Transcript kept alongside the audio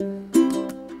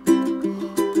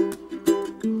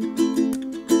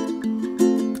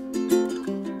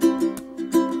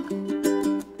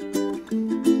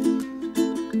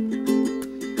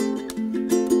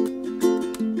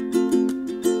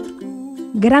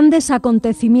Grandes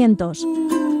acontecimientos.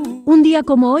 Un día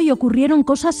como hoy ocurrieron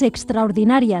cosas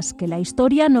extraordinarias que la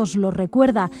historia nos lo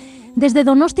recuerda. Desde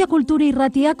Donostia Kultura y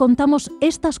Ratia contamos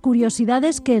estas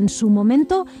curiosidades que en su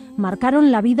momento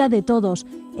marcaron la vida de todos,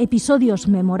 episodios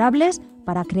memorables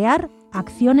para crear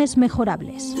acciones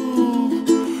mejorables.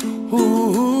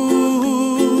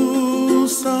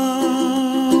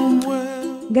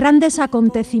 Grandes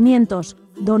acontecimientos,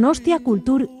 Donostia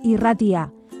Kultura y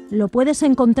Ratia. Lo puedes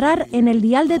encontrar en el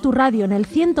dial de tu radio, en el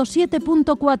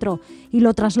 107.4, y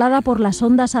lo traslada por las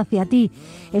ondas hacia ti.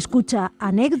 Escucha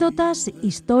anécdotas,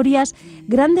 historias,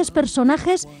 grandes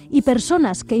personajes y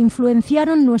personas que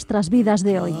influenciaron nuestras vidas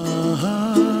de hoy.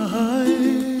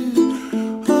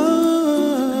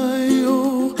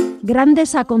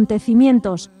 Grandes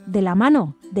acontecimientos, de la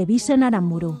mano de Bisen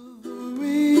Aramburu.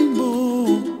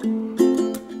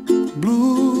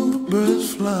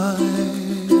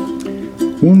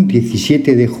 Un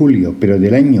 17 de julio, pero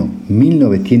del año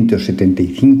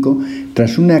 1975,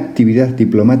 tras una actividad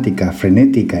diplomática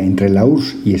frenética entre la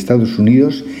URSS y Estados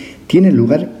Unidos, tiene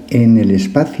lugar en el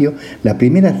espacio la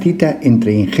primera cita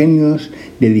entre ingenios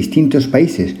de distintos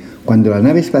países, cuando la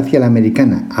nave espacial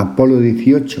americana Apolo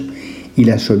 18 y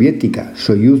la soviética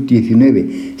Soyuz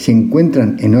 19 se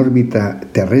encuentran en órbita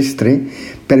terrestre,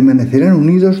 permanecerán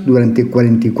unidos durante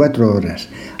 44 horas.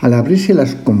 Al abrirse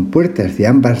las compuertas de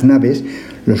ambas naves,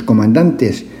 los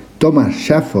comandantes Thomas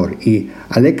Shaffer y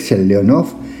Alexei Leonov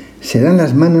se dan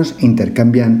las manos e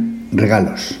intercambian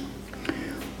regalos.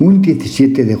 Un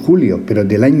 17 de julio, pero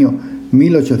del año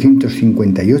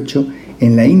 1858,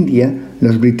 en la India,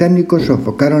 los británicos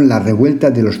sofocaron la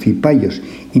revuelta de los cipayos,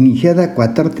 iniciada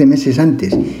 14 meses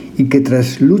antes, y que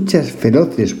tras luchas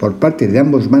feroces por parte de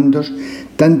ambos bandos,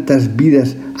 tantas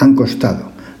vidas han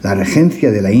costado. La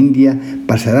regencia de la India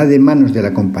pasará de manos de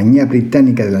la Compañía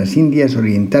Británica de las Indias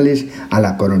Orientales a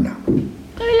la corona.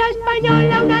 Soy la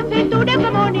española, una cintura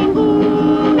como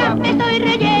ninguna, estoy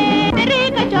rellena de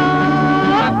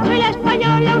ricachón. Soy la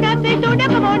española, una cintura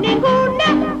como ninguna,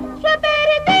 su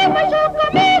aperitivo y su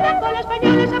comida con los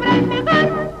españoles sabrán mejor.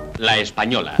 La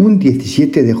española. Un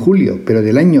 17 de julio, pero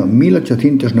del año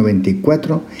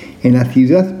 1894, en la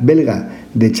ciudad belga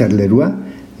de Charleroi,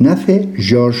 nace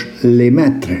Georges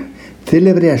Lemaitre,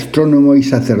 célebre astrónomo y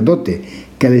sacerdote,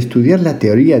 que al estudiar la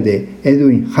teoría de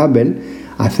Edwin Hubble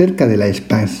acerca de la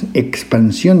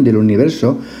expansión del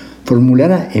universo,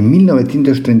 formulara en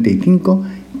 1935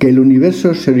 que el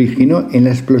universo se originó en la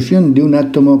explosión de un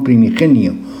átomo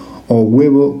primigenio, o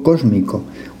huevo cósmico,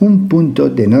 un punto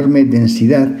de enorme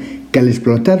densidad que al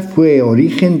explotar fue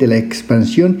origen de la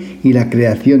expansión y la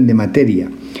creación de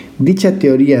materia. Dicha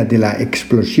teoría de la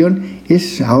explosión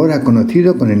es ahora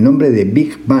conocido con el nombre de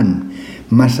Big Bang.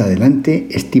 Más adelante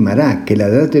estimará que la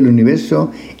edad del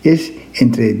universo es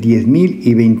entre 10.000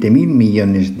 y 20.000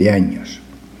 millones de años.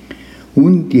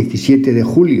 Un 17 de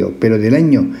julio, pero del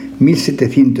año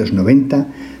 1790,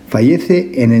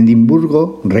 fallece en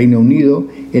Edimburgo, Reino Unido,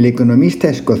 el economista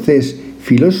escocés,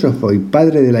 filósofo y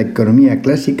padre de la economía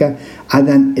clásica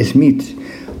Adam Smith,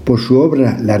 por su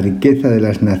obra La riqueza de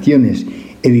las naciones,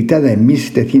 editada en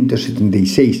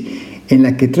 1776, en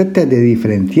la que trata de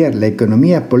diferenciar la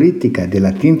economía política de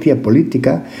la ciencia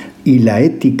política y la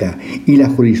ética y la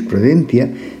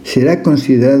jurisprudencia, será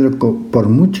considerado por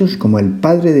muchos como el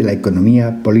padre de la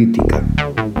economía política.